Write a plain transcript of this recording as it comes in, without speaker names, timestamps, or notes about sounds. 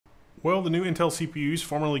Well, the new Intel CPUs,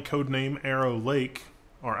 formerly codenamed Arrow Lake,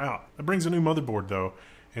 are out. It brings a new motherboard though,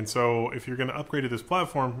 and so if you're going to upgrade to this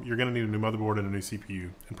platform, you're going to need a new motherboard and a new CPU,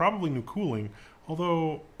 and probably new cooling,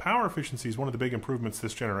 although power efficiency is one of the big improvements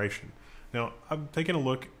this generation. Now, I've taken a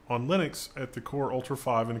look on Linux at the Core Ultra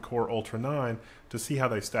 5 and the Core Ultra 9 to see how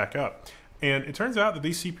they stack up. And it turns out that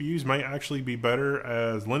these CPUs may actually be better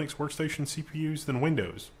as Linux workstation CPUs than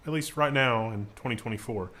Windows, at least right now in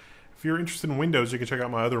 2024. If you're interested in Windows, you can check out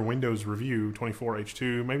my other Windows review,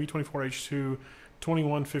 24H2, maybe 24H2,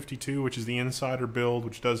 2152, which is the insider build,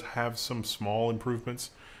 which does have some small improvements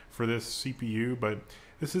for this CPU, but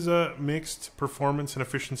this is a mixed performance and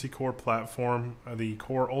efficiency core platform. The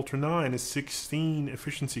Core Ultra 9 is 16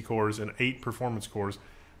 efficiency cores and 8 performance cores.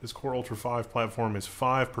 This Core Ultra 5 platform is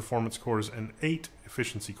 5 performance cores and 8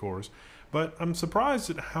 efficiency cores. But I'm surprised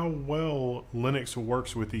at how well Linux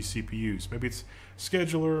works with these CPUs. Maybe it's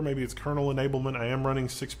scheduler, maybe it's kernel enablement. I am running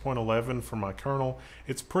 6.11 for my kernel.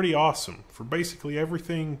 It's pretty awesome for basically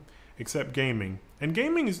everything except gaming. And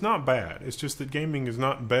gaming is not bad. It's just that gaming is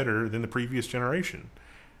not better than the previous generation.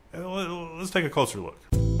 Let's take a closer look.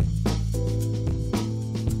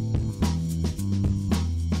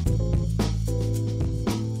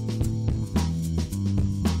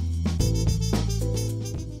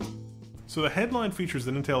 So the headline features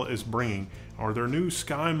that Intel is bringing are their new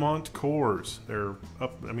Skymont cores. They're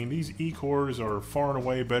up. I mean, these E-cores are far and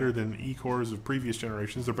away better than the E-cores of previous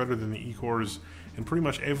generations. They're better than the E-cores in pretty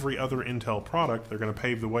much every other Intel product. They're going to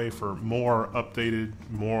pave the way for more updated,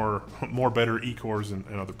 more better E-cores and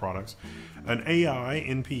other products. An AI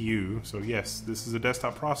NPU. So yes, this is a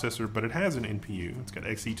desktop processor, but it has an NPU. It's got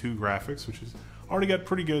Xe2 graphics, which is already got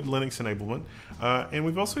pretty good Linux enablement. And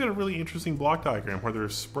we've also got a really interesting block diagram where they're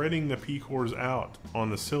spreading the P-cores out on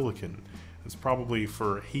the silicon. It's probably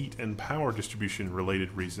for heat and power distribution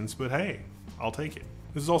related reasons, but hey, I'll take it.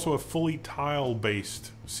 This is also a fully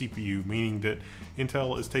tile-based CPU, meaning that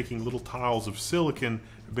Intel is taking little tiles of silicon,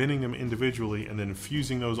 bending them individually, and then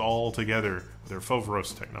fusing those all together with their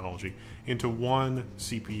Foveros technology into one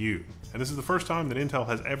CPU. And this is the first time that Intel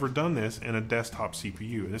has ever done this in a desktop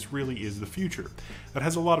CPU, and this really is the future. That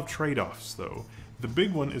has a lot of trade-offs, though. The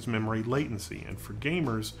big one is memory latency, and for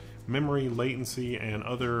gamers, memory latency and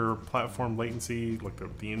other platform latency, like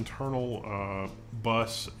the internal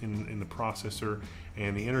bus in the processor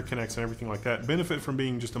and the interconnects and everything like that, benefit from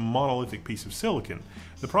being just a monolithic piece of silicon.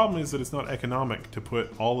 The problem is that it's not economic to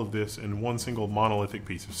put all of this in one single monolithic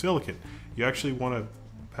piece of silicon. You actually want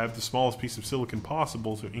to have the smallest piece of silicon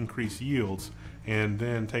possible to increase yields, and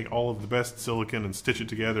then take all of the best silicon and stitch it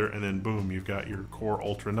together, and then boom, you've got your Core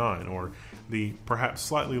Ultra 9, or the perhaps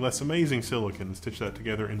slightly less amazing silicon, and stitch that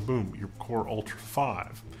together, and boom, your Core Ultra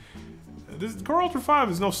 5. This Core Ultra 5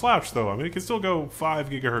 is no slouch though. I mean, it can still go 5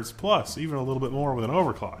 gigahertz plus, even a little bit more with an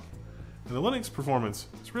overclock. And the Linux performance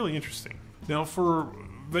is really interesting. Now for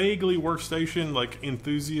vaguely workstation, like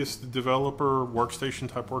enthusiast developer workstation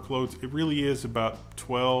type workloads, it really is about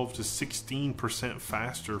 12 to 16%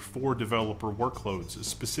 faster for developer workloads,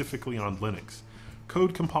 specifically on Linux.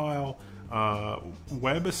 Code compile,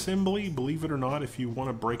 WebAssembly, believe it or not, if you want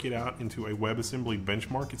to break it out into a WebAssembly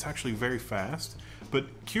benchmark, it's actually very fast. But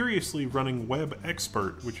curiously, running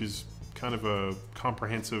WebExpert, which is kind of a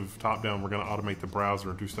comprehensive top-down, we're going to automate the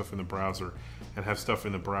browser and do stuff in the browser and have stuff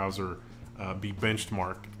in the browser be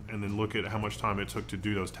benchmarked, and then look at how much time it took to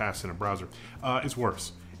do those tasks in a browser, is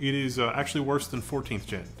worse. It is actually worse than 14th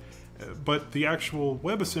gen. But the actual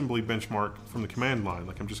WebAssembly benchmark from the command line,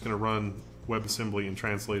 like I'm just going to run WebAssembly and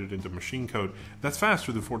translate it into machine code, that's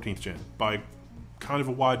faster than 14th gen by kind of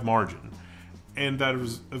a wide margin. And that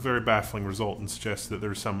is a very baffling result and suggests that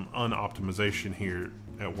there's some unoptimization here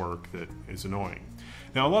at work that is annoying.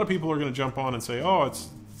 Now, a lot of people are going to jump on and say, oh, it's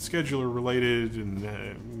scheduler related and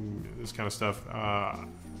this kind of stuff.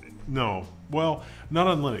 No. Well, not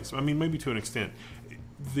on Linux. I mean, maybe to an extent.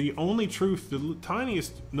 The only truth, the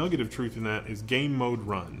tiniest nugget of truth in that is game mode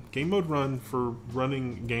run. Game mode run for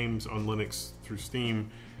running games on Linux through Steam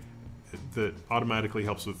that automatically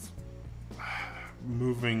helps with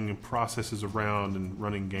moving processes around and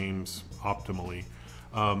running games optimally.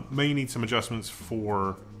 May need some adjustments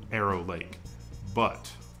for Arrow Lake,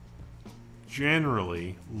 but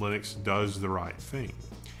generally Linux does the right thing.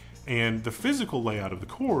 And the physical layout of the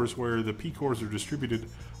cores, where the P-cores are distributed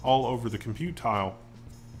all over the compute tile,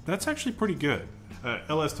 that's actually pretty good.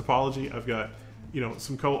 LS topology, I've got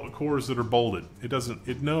some cores that are bolded.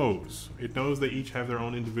 It knows they each have their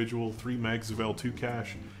own individual 3 megs of L2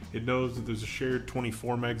 cache. It knows that there's a shared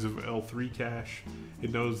 24 megs of L3 cache.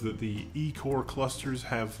 It knows that the E-core clusters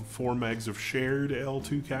have 4 megs of shared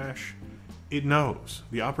L2 cache. it knows.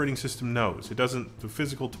 The operating system knows. It doesn't, the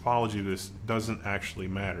physical topology of this doesn't actually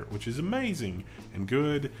matter, which is amazing and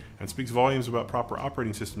good and speaks volumes about proper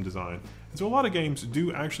operating system design. And so a lot of games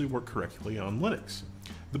do actually work correctly on Linux.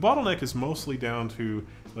 The bottleneck is mostly down to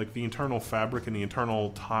like the internal fabric and the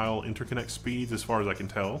internal tile interconnect speeds, as far as I can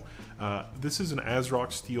tell. This is an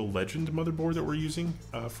ASRock Steel Legend motherboard that we're using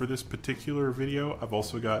for this particular video. I've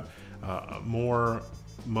also got more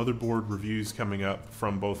motherboard reviews coming up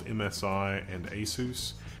from both MSI and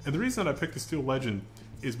ASUS. And the reason that I picked the Steel Legend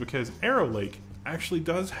is because Arrow Lake actually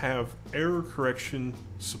does have error correction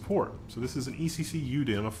support. So this is an ECC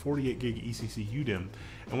UDIM, a 48 gig ECC UDIM.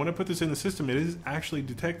 And when I put this in the system, it is actually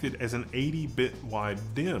detected as an 80-bit wide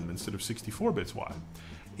DIM instead of 64 bits wide.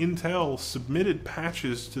 Intel submitted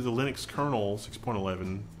patches to the Linux kernel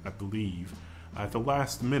 6.11, I believe, at the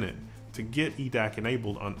last minute to get EDAC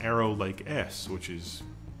enabled on Arrow Lake S, which is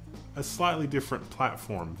a slightly different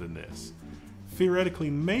platform than this. Theoretically,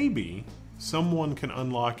 maybe someone can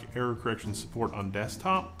unlock error correction support on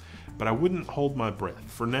desktop, but I wouldn't hold my breath.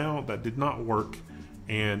 For now, that did not work,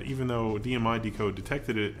 and even though DMI Decode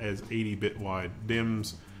detected it as 80-bit wide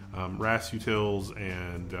DIMMs, RAS utils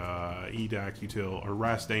and EDAC util, or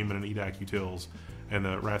RAS daemon and EDAC utils, and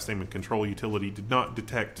the RAS daemon control utility did not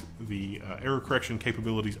detect the error correction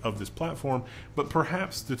capabilities of this platform, but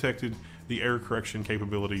perhaps detected the error correction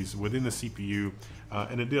capabilities within the CPU,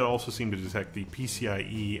 and it did also seem to detect the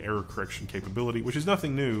PCIe error correction capability, which is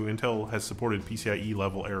nothing new. Intel has supported PCIe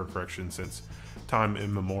level error correction since time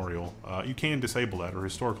immemorial. You can disable that, or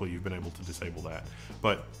historically you've been able to disable that,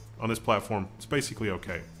 but on this platform it's basically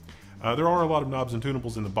okay. There are a lot of knobs and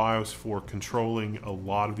tunables in the BIOS for controlling a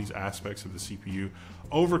lot of these aspects of the CPU.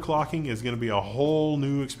 Overclocking is going to be a whole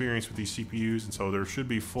new experience with these CPUs, and so there should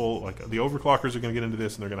be the overclockers are going to get into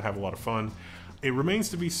this and they're going to have a lot of fun. It remains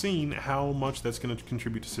to be seen how much that's going to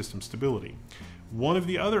contribute to system stability. One of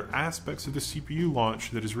the other aspects of the CPU launch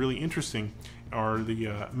that is really interesting are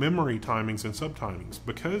the memory timings and subtimings.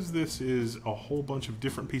 Because this is a whole bunch of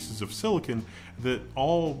different pieces of silicon that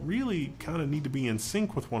all really kind of need to be in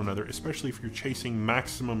sync with one another, especially if you're chasing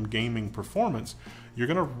maximum gaming performance, you're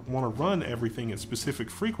going to want to run everything at specific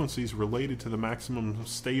frequencies related to the maximum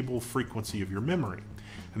stable frequency of your memory.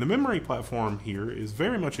 And the memory platform here is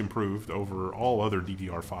very much improved over all other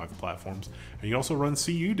DDR5 platforms. And you can also run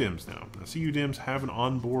CU DIMMs now. Now, CU DIMMs have an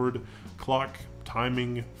onboard clock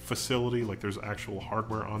timing facility, like there's actual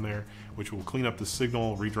hardware on there, which will clean up the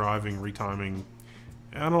signal, redriving, retiming.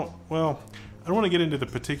 I don't want to get into the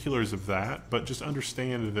particulars of that, but just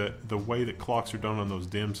understand that the way that clocks are done on those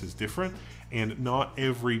DIMMs is different, and not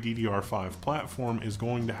every DDR5 platform is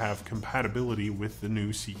going to have compatibility with the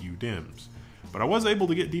new CU DIMMs. But I was able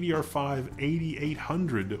to get DDR5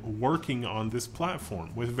 8800 working on this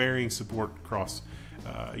platform with varying support across,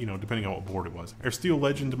 depending on what board it was. Our Steel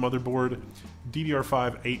Legend motherboard,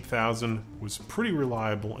 DDR5 8000, was pretty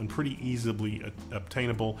reliable and pretty easily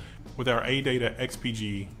obtainable with our ADATA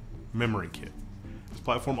XPG memory kit. This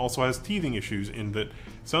platform also has teething issues in that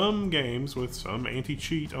some games with some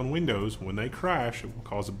anti-cheat on Windows, when they crash, it will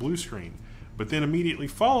cause a blue screen. But then immediately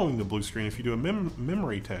following the blue screen, if you do a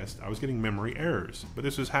memory test, I was getting memory errors. But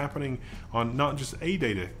this was happening on not just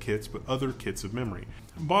ADATA kits, but other kits of memory.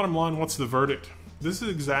 Bottom line, what's the verdict? This is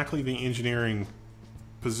exactly the engineering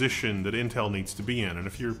position that Intel needs to be in. And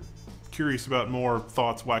if you're curious about more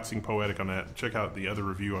thoughts waxing poetic on that, check out the other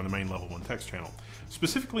review on the main Level 1 text channel.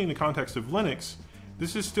 Specifically in the context of Linux,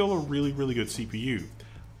 this is still a really, really good CPU.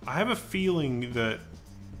 I have a feeling that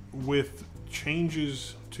with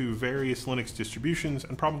changes to various Linux distributions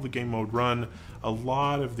and probably game mode run, a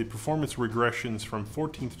lot of the performance regressions from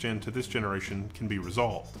 14th gen to this generation can be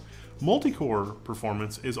resolved. Multi-core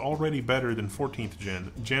performance is already better than 14th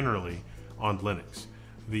gen generally on Linux.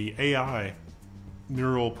 The AI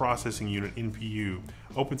neural processing unit, NPU,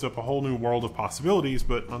 opens up a whole new world of possibilities,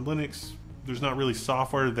 but on Linux there's not really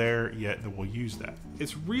software there yet that will use that.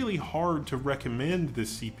 It's really hard to recommend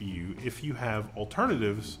this CPU if you have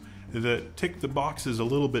alternatives that tick the boxes a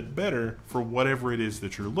little bit better for whatever it is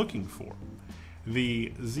that you're looking for.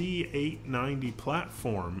 The Z890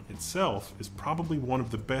 platform itself is probably one of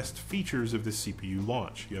the best features of this CPU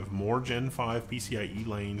launch. You have more Gen 5 PCIe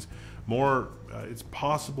lanes, it's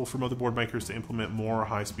possible for motherboard makers to implement more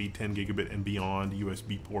high-speed 10 gigabit and beyond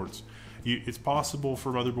USB ports. It's possible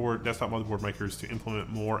for desktop motherboard makers to implement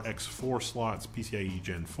more X4 slots, PCIe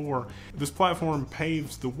Gen 4. This platform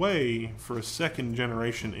paves the way for a second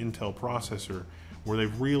generation Intel processor where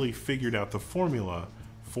they've really figured out the formula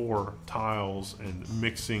for tiles and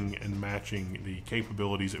mixing and matching the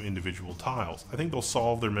capabilities of individual tiles. I think they'll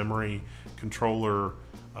solve their memory controller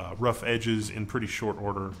rough edges in pretty short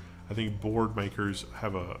order. I think board makers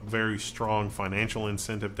have a very strong financial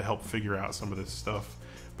incentive to help figure out some of this stuff.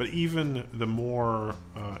 But even the more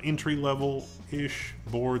entry-level-ish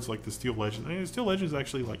boards like the Steel Legend, Steel Legend is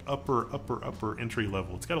actually like upper entry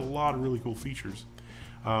level. It's got a lot of really cool features.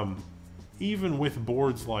 Even with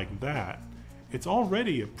boards like that, it's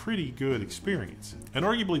already a pretty good experience. And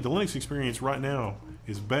arguably the Linux experience right now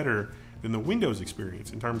is better than the Windows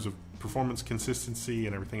experience in terms of performance consistency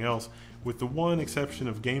and everything else, with the one exception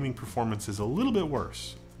of gaming performance is a little bit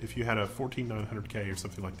worse if you had a 14900K or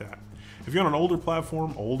something like that. If you're on an older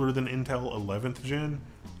platform, older than Intel 11th gen,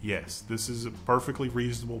 yes, this is a perfectly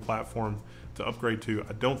reasonable platform to upgrade to.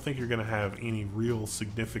 I don't think you're going to have any real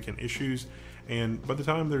significant issues, and by the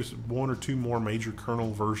time there's one or two more major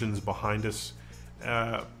kernel versions behind us,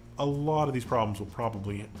 a lot of these problems will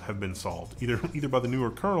probably have been solved, either by the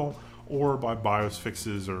newer kernel or by BIOS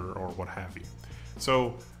fixes or what have you.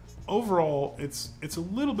 So overall, it's a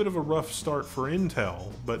little bit of a rough start for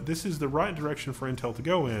Intel, but this is the right direction for Intel to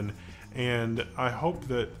go in, and I hope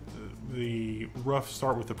that the rough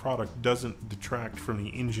start with the product doesn't detract from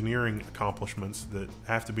the engineering accomplishments that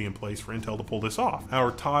have to be in place for Intel to pull this off.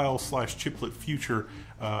 Our tile/chiplet future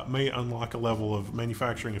may unlock a level of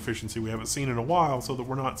manufacturing efficiency we haven't seen in a while, so that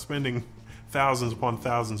we're not spending thousands upon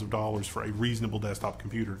thousands of dollars for a reasonable desktop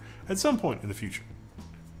computer at some point in the future.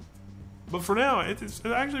 But for now, it's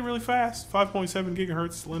actually really fast. 5.7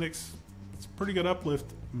 gigahertz Linux. It's a pretty good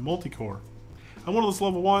uplift. Multi-core. I'm one of those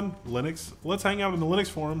level 1 Linux. Let's hang out in the Linux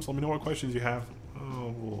forums. Let me know what questions you have.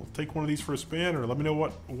 We'll take one of these for a spin, or let me know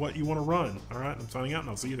what you want to run. All right, I'm signing out, and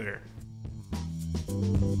I'll see you there.